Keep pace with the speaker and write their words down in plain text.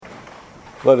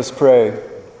Let us pray.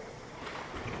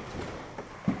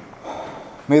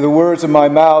 May the words of my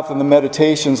mouth and the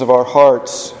meditations of our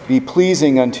hearts be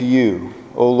pleasing unto you,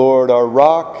 O Lord, our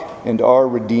rock and our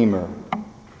Redeemer.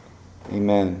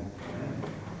 Amen.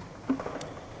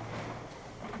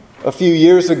 A few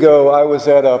years ago, I was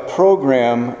at a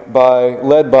program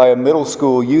led by a middle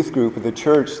school youth group at the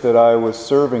church that I was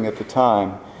serving at the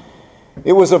time.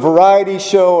 It was a variety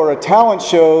show or a talent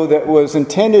show that was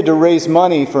intended to raise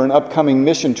money for an upcoming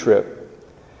mission trip.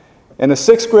 And a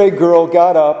 6th grade girl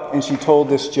got up and she told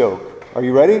this joke. Are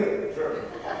you ready? Sure.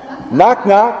 Knock,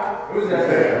 knock. Who's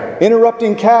there?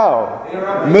 Interrupting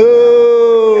cow.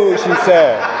 Moo, she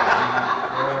said.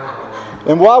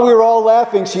 And while we were all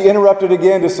laughing, she interrupted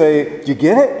again to say, "You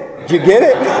get it? You get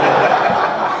it?"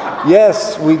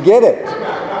 Yes, we get it.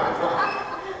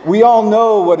 We all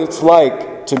know what it's like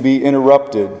to be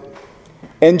interrupted.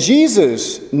 And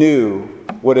Jesus knew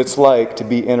what it's like to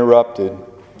be interrupted.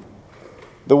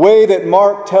 The way that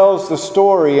Mark tells the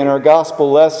story in our gospel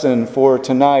lesson for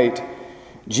tonight,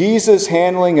 Jesus'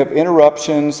 handling of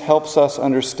interruptions helps us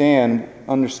understand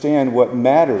what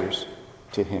matters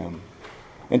to him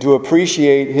and to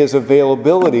appreciate his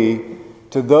availability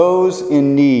to those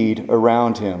in need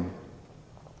around him.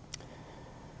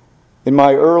 In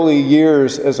my early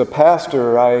years as a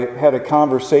pastor, I had a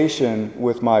conversation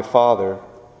with my father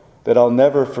that I'll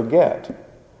never forget.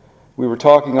 We were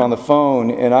talking on the phone,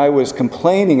 and I was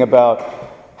complaining about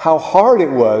how hard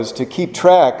it was to keep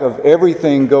track of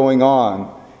everything going on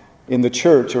in the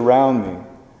church around me.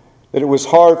 That it was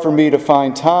hard for me to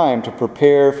find time to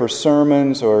prepare for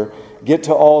sermons or get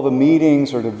to all the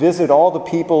meetings or to visit all the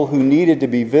people who needed to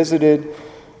be visited.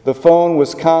 The phone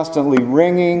was constantly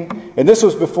ringing, and this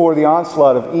was before the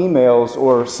onslaught of emails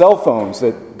or cell phones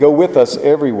that go with us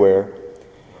everywhere.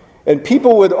 And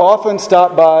people would often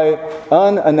stop by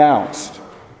unannounced.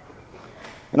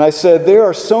 And I said, "There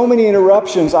are so many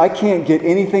interruptions, I can't get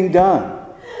anything done."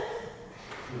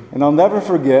 And I'll never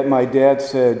forget, my dad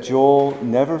said, "Joel,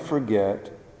 never forget,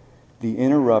 the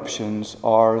interruptions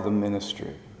are the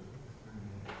ministry."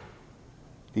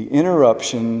 The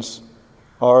interruptions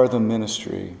are the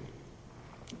ministry.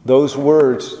 Those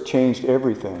words changed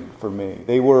everything for me.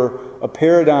 They were a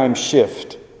paradigm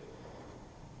shift.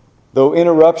 Though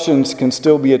interruptions can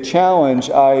still be a challenge,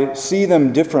 I see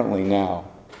them differently now.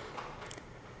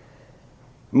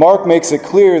 Mark makes it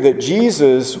clear that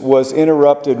Jesus was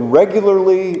interrupted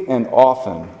regularly and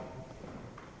often.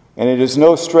 And it is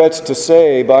no stretch to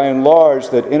say, by and large,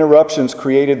 that interruptions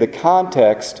created the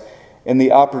context and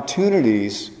the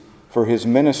opportunities for his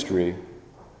ministry.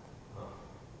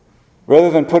 Rather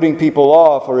than putting people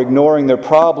off or ignoring their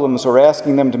problems or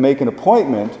asking them to make an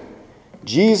appointment,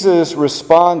 Jesus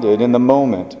responded in the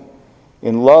moment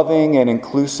in loving and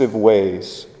inclusive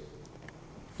ways.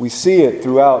 We see it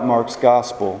throughout Mark's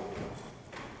gospel.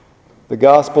 The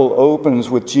gospel opens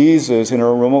with Jesus in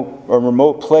a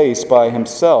remote place by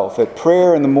himself at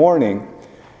prayer in the morning.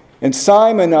 And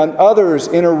Simon and others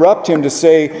interrupt him to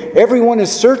say, "Everyone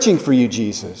is searching for you,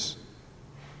 Jesus."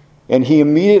 And he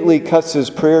immediately cuts his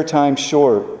prayer time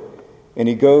short, and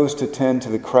he goes to tend to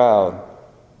the crowd.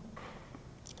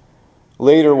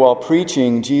 Later, while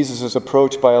preaching, Jesus is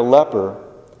approached by a leper,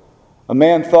 a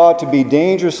man thought to be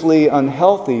dangerously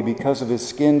unhealthy because of his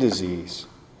skin disease.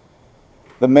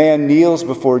 The man kneels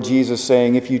before Jesus,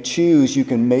 saying, "If you choose, you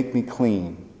can make me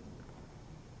clean."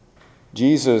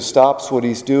 Jesus stops what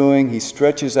he's doing, he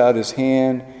stretches out his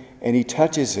hand, and he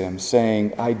touches him,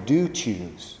 saying, "I do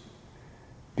choose.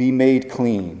 Be made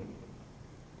clean."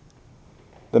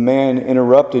 The man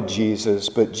interrupted Jesus,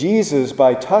 but Jesus,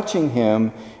 by touching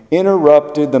him,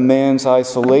 interrupted the man's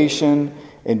isolation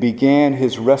and began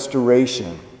his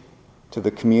restoration to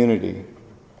the community.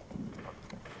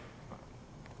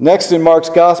 Next in Mark's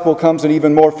gospel comes an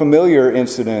even more familiar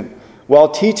incident. While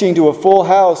teaching to a full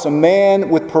house, a man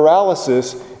with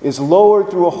paralysis is lowered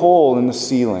through a hole in the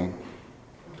ceiling.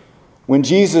 When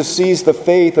Jesus sees the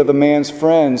faith of the man's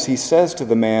friends, he says to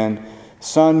the man,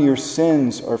 "Son, your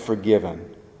sins are forgiven.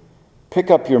 Pick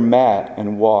up your mat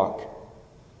and walk."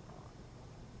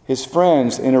 His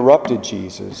friends interrupted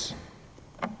Jesus,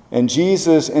 and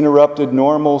Jesus interrupted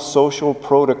normal social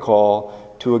protocol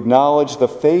to acknowledge the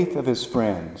faith of his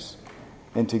friends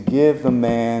and to give the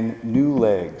man new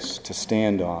legs to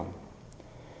stand on.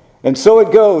 And so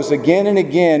it goes again and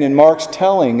again in Mark's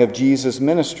telling of Jesus'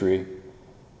 ministry.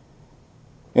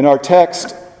 In our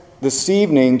text this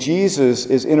evening, Jesus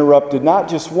is interrupted not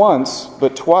just once,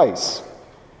 but twice.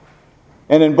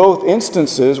 And in both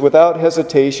instances, without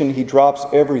hesitation, he drops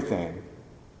everything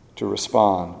to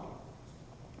respond.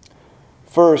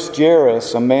 First,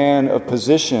 Jairus, a man of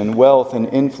position, wealth, and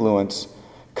influence,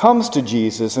 comes to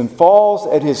Jesus and falls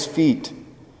at his feet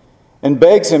and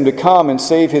begs him to come and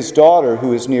save his daughter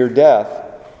who is near death.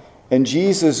 And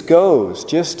Jesus goes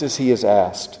just as he is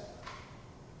asked.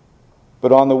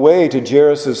 But on the way to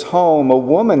Jairus' home, a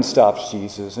woman stops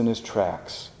Jesus in his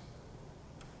tracks.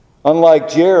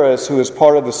 Unlike Jairus, who is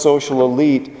part of the social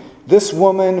elite, this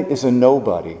woman is a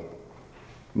nobody,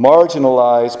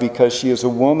 marginalized because she is a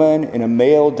woman in a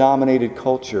male-dominated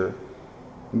culture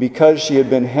and because she had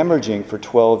been hemorrhaging for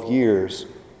 12 years,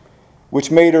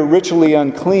 which made her ritually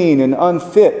unclean and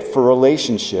unfit for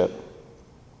relationship.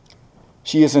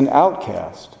 She is an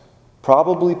outcast,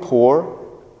 probably poor,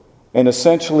 and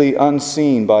essentially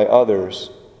unseen by others.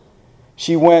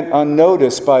 She went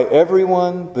unnoticed by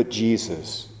everyone but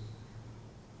Jesus.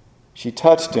 She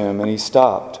touched him, and he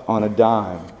stopped on a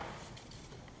dime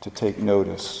to take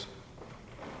notice.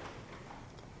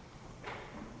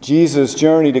 Jesus'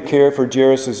 journey to care for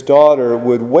Jairus' daughter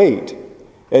would wait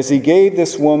as he gave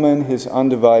this woman his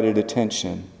undivided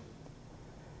attention.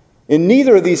 In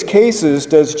neither of these cases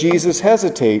does Jesus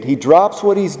hesitate. He drops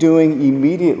what he's doing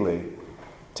immediately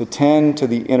to tend to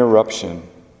the interruption.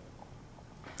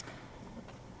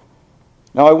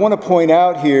 Now, I want to point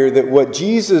out here that what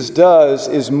Jesus does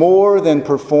is more than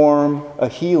perform a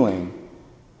healing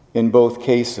in both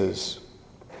cases.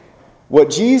 What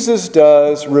Jesus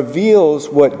does reveals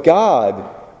what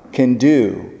God can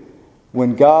do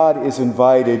when God is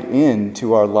invited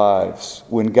into our lives,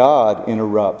 when God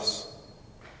interrupts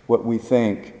what we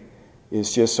think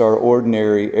is just our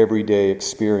ordinary, everyday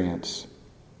experience.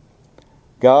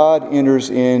 God enters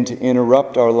in to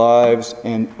interrupt our lives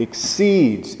and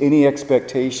exceeds any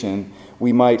expectation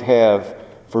we might have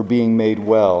for being made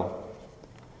well.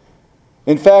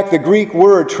 In fact, the Greek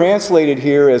word translated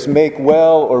here as make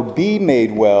well or be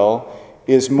made well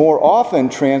is more often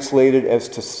translated as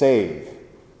to save.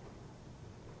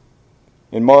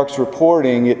 In Mark's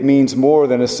reporting, it means more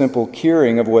than a simple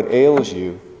curing of what ails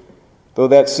you, though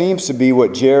that seems to be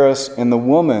what Jairus and the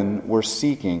woman were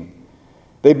seeking.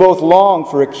 They both long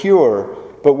for a cure,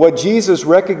 but what Jesus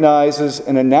recognizes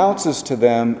and announces to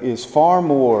them is far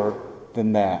more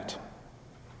than that.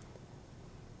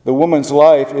 The woman's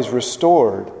life is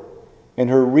restored,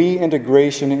 and her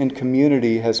reintegration in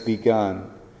community has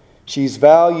begun. She's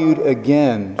valued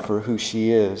again for who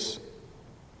she is.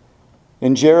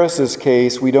 In Jairus'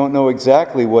 case, we don't know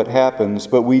exactly what happens,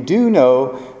 but we do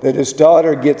know that his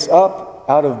daughter gets up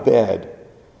out of bed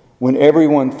when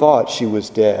everyone thought she was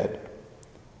dead.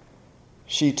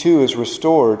 She too is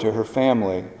restored to her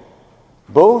family.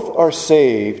 Both are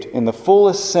saved in the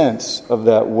fullest sense of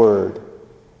that word,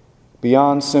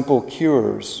 beyond simple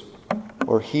cures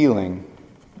or healing.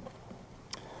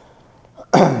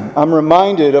 I'm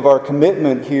reminded of our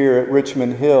commitment here at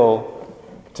Richmond Hill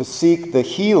to seek the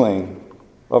healing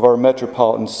of our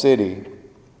metropolitan city.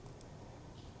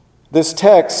 This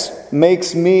text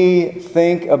makes me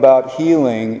think about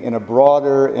healing in a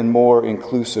broader and more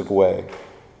inclusive way.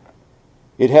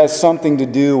 It has something to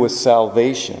do with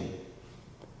salvation.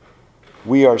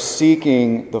 We are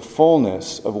seeking the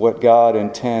fullness of what God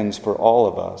intends for all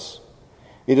of us.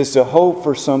 It is to hope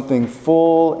for something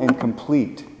full and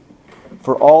complete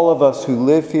for all of us who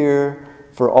live here,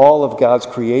 for all of God's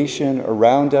creation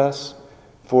around us,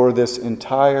 for this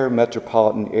entire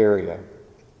metropolitan area.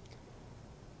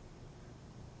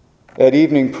 At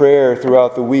evening prayer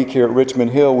throughout the week here at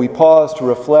Richmond Hill, we pause to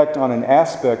reflect on an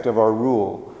aspect of our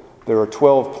rule. There are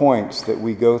 12 points that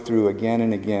we go through again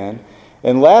and again.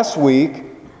 And last week,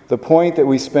 the point that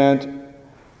we spent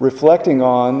reflecting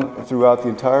on throughout the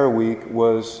entire week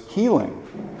was healing.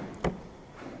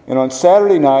 And on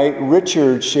Saturday night,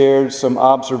 Richard shared some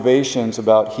observations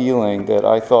about healing that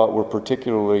I thought were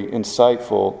particularly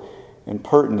insightful and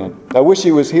pertinent. I wish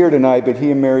he was here tonight, but he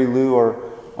and Mary Lou are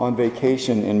on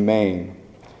vacation in Maine.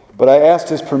 But I asked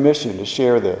his permission to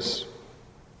share this.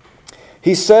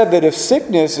 He said that if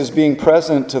sickness is being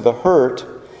present to the hurt,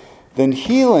 then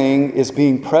healing is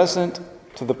being present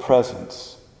to the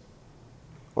presence,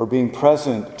 or being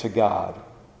present to God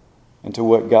and to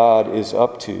what God is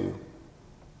up to.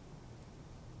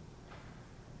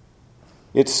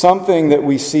 It's something that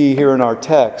we see here in our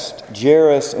text.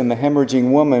 Jairus and the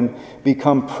hemorrhaging woman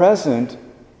become present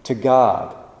to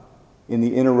God in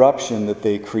the interruption that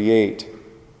they create.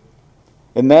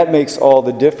 And that makes all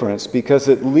the difference because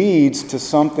it leads to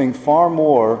something far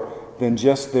more than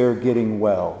just their getting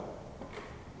well.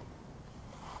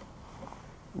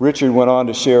 Richard went on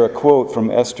to share a quote from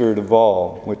Esther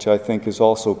Duvall, which I think is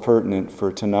also pertinent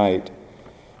for tonight.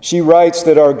 She writes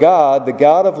that our God, the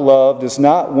God of love, does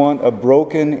not want a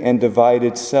broken and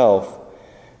divided self.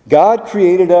 God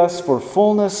created us for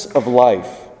fullness of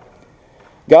life.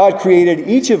 God created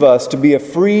each of us to be a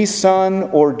free son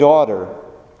or daughter.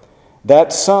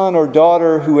 That son or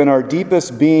daughter who in our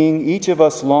deepest being each of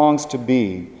us longs to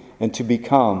be and to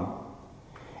become.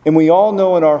 And we all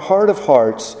know in our heart of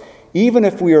hearts, even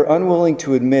if we are unwilling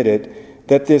to admit it,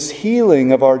 that this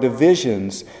healing of our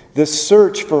divisions, this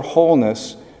search for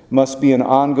wholeness, must be an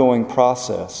ongoing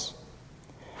process.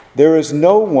 There is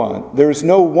no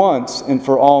once and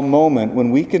for all moment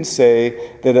when we can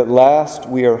say that at last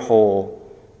we are whole.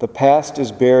 The past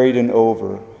is buried and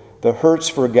over, the hurts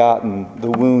forgotten, the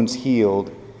wounds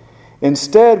healed.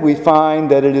 Instead, we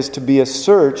find that it is to be a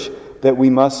search that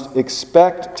we must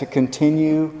expect to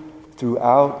continue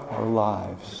throughout our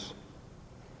lives.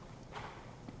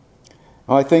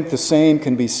 Now, I think the same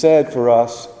can be said for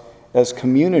us as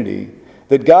community,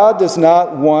 that God does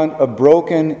not want a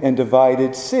broken and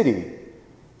divided city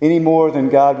any more than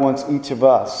God wants each of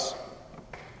us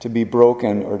to be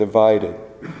broken or divided.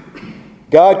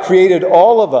 God created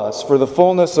all of us for the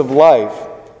fullness of life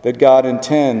that God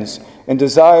intends and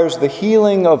desires the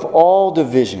healing of all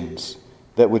divisions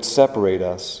that would separate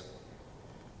us.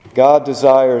 God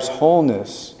desires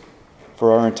wholeness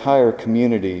for our entire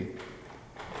community.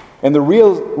 And the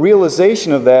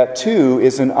realization of that, too,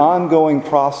 is an ongoing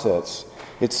process.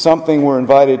 It's something we're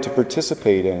invited to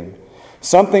participate in,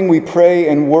 something we pray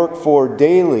and work for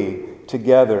daily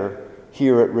together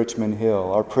here at Richmond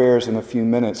Hill. Our prayers in a few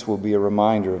minutes will be a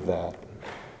reminder of that.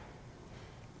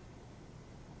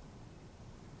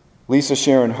 Lisa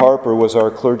Sharon Harper was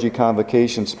our clergy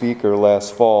convocation speaker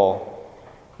last fall,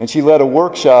 and she led a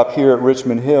workshop here at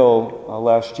Richmond Hill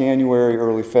last January,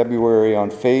 early February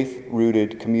on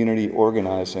faith-rooted community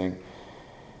organizing.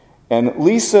 And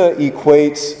Lisa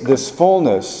equates this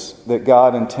fullness that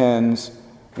God intends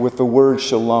with the word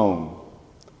shalom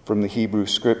from the Hebrew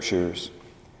Scriptures.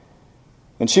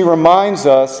 And she reminds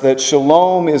us that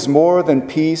shalom is more than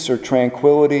peace or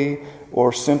tranquility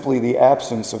or simply the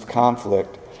absence of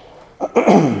conflict.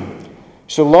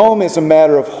 Shalom is a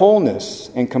matter of wholeness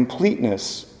and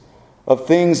completeness, of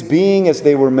things being as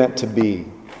they were meant to be.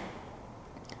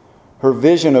 Her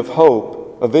vision of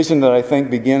hope, a vision that I think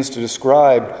begins to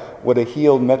describe what a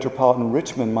healed metropolitan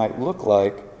Richmond might look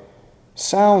like,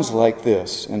 sounds like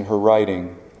this in her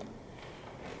writing.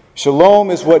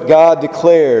 Shalom is what God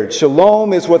declared.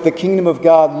 Shalom is what the kingdom of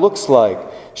God looks like.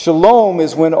 Shalom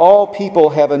is when all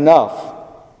people have enough.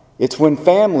 It's when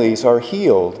families are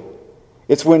healed.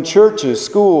 It's when churches,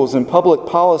 schools, and public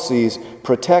policies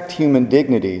protect human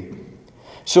dignity.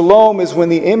 Shalom is when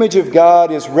the image of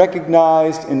God is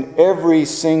recognized in every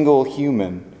single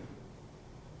human.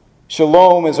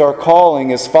 Shalom is our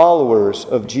calling as followers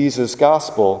of Jesus'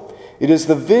 gospel. It is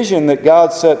the vision that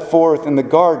God set forth in the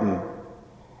garden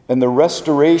and the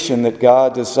restoration that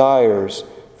God desires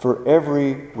for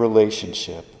every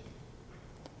relationship.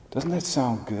 Doesn't that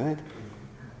sound good?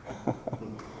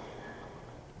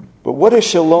 But what does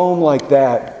shalom like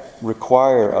that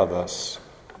require of us?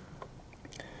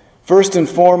 First and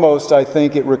foremost, I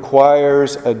think it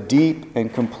requires a deep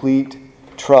and complete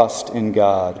trust in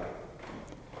God.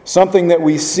 Something that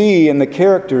we see in the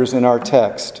characters in our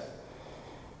text.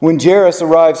 When Jairus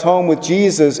arrives home with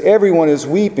Jesus, everyone is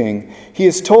weeping. He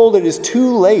is told it is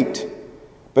too late,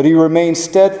 but he remains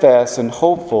steadfast and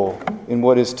hopeful in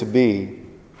what is to be.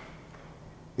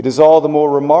 It is all the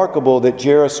more remarkable that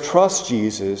Jairus trusts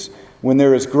Jesus when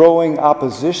there is growing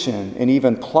opposition and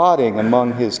even plotting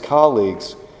among his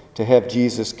colleagues to have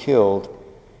Jesus killed.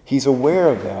 He's aware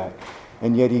of that,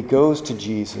 and yet he goes to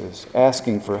Jesus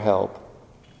asking for help.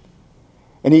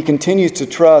 And he continues to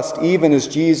trust even as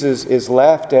Jesus is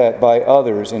laughed at by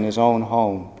others in his own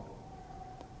home.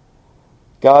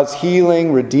 God's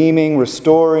healing, redeeming,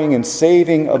 restoring, and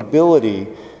saving ability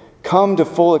come to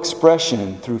full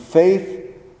expression through faith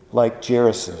like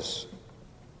Jairus's.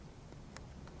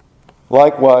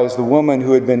 Likewise, the woman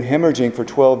who had been hemorrhaging for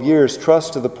 12 years trusts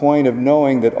to the point of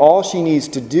knowing that all she needs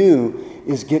to do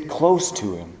is get close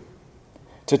to him,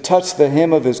 to touch the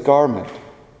hem of his garment.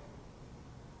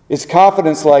 It's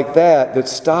confidence like that that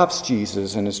stops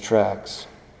Jesus in his tracks.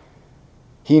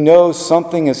 He knows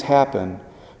something has happened.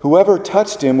 Whoever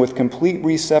touched him with complete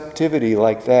receptivity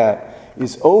like that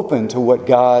is open to what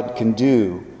God can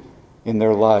do in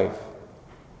their life.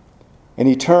 And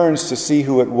he turns to see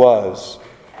who it was.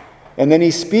 And then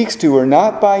he speaks to her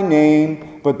not by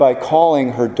name, but by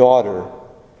calling her daughter,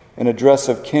 an address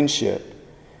of kinship.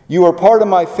 You are part of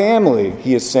my family,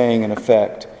 he is saying in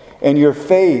effect, and your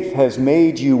faith has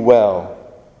made you well.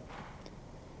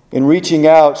 In reaching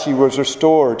out, she was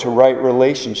restored to right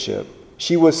relationship.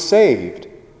 She was saved.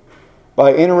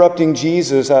 By interrupting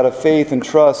Jesus out of faith and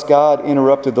trust, God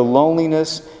interrupted the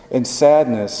loneliness and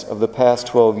sadness of the past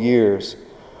 12 years,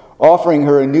 offering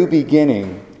her a new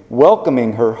beginning,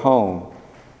 welcoming her home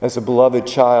as a beloved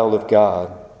child of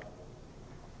God.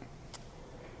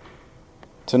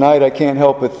 Tonight, I can't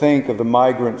help but think of the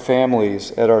migrant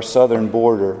families at our southern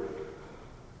border,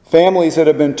 families that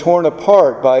have been torn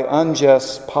apart by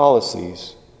unjust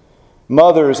policies,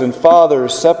 mothers and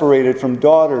fathers separated from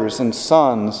daughters and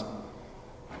sons.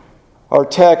 Our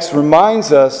text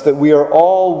reminds us that we are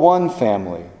all one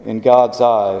family in God's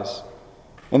eyes,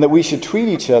 and that we should treat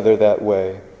each other that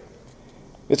way.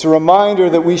 It's a reminder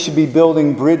that we should be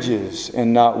building bridges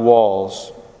and not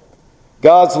walls.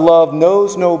 God's love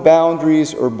knows no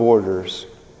boundaries or borders.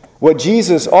 What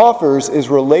Jesus offers is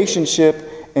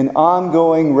relationship and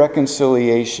ongoing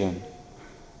reconciliation.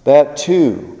 That,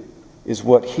 too, is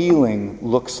what healing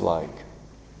looks like.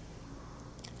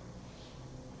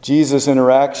 Jesus'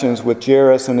 interactions with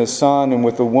Jairus and his son and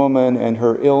with the woman and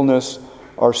her illness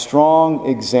are strong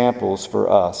examples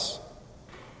for us.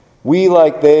 We,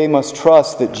 like they, must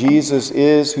trust that Jesus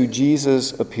is who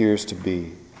Jesus appears to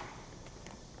be.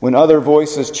 When other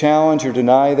voices challenge or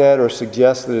deny that or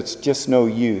suggest that it's just no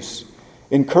use,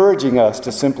 encouraging us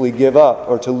to simply give up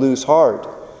or to lose heart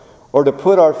or to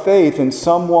put our faith in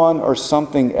someone or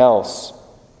something else,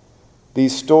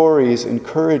 these stories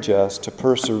encourage us to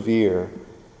persevere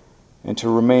and to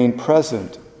remain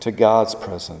present to God's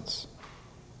presence.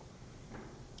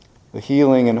 The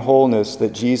healing and wholeness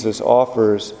that Jesus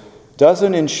offers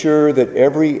doesn't ensure that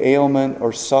every ailment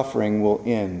or suffering will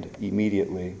end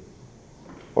immediately,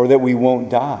 or that we won't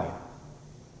die,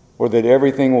 or that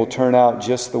everything will turn out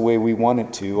just the way we want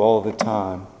it to all the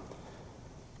time.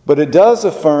 But it does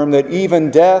affirm that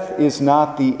even death is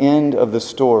not the end of the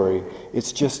story.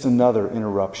 It's just another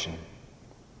interruption.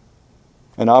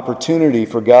 An opportunity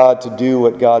for God to do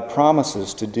what God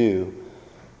promises to do,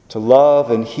 to love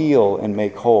and heal and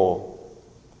make whole.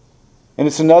 And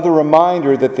it's another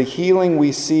reminder that the healing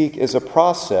we seek is a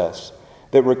process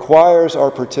that requires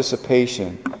our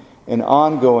participation and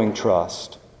ongoing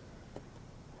trust.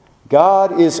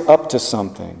 God is up to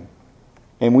something,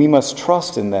 and we must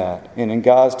trust in that and in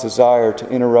God's desire to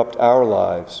interrupt our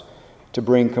lives, to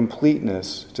bring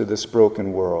completeness to this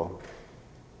broken world.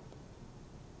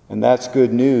 And that's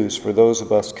good news for those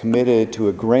of us committed to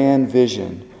a grand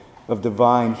vision of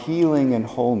divine healing and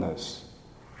wholeness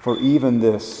for even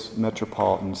this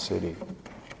metropolitan city.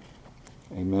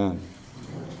 Amen.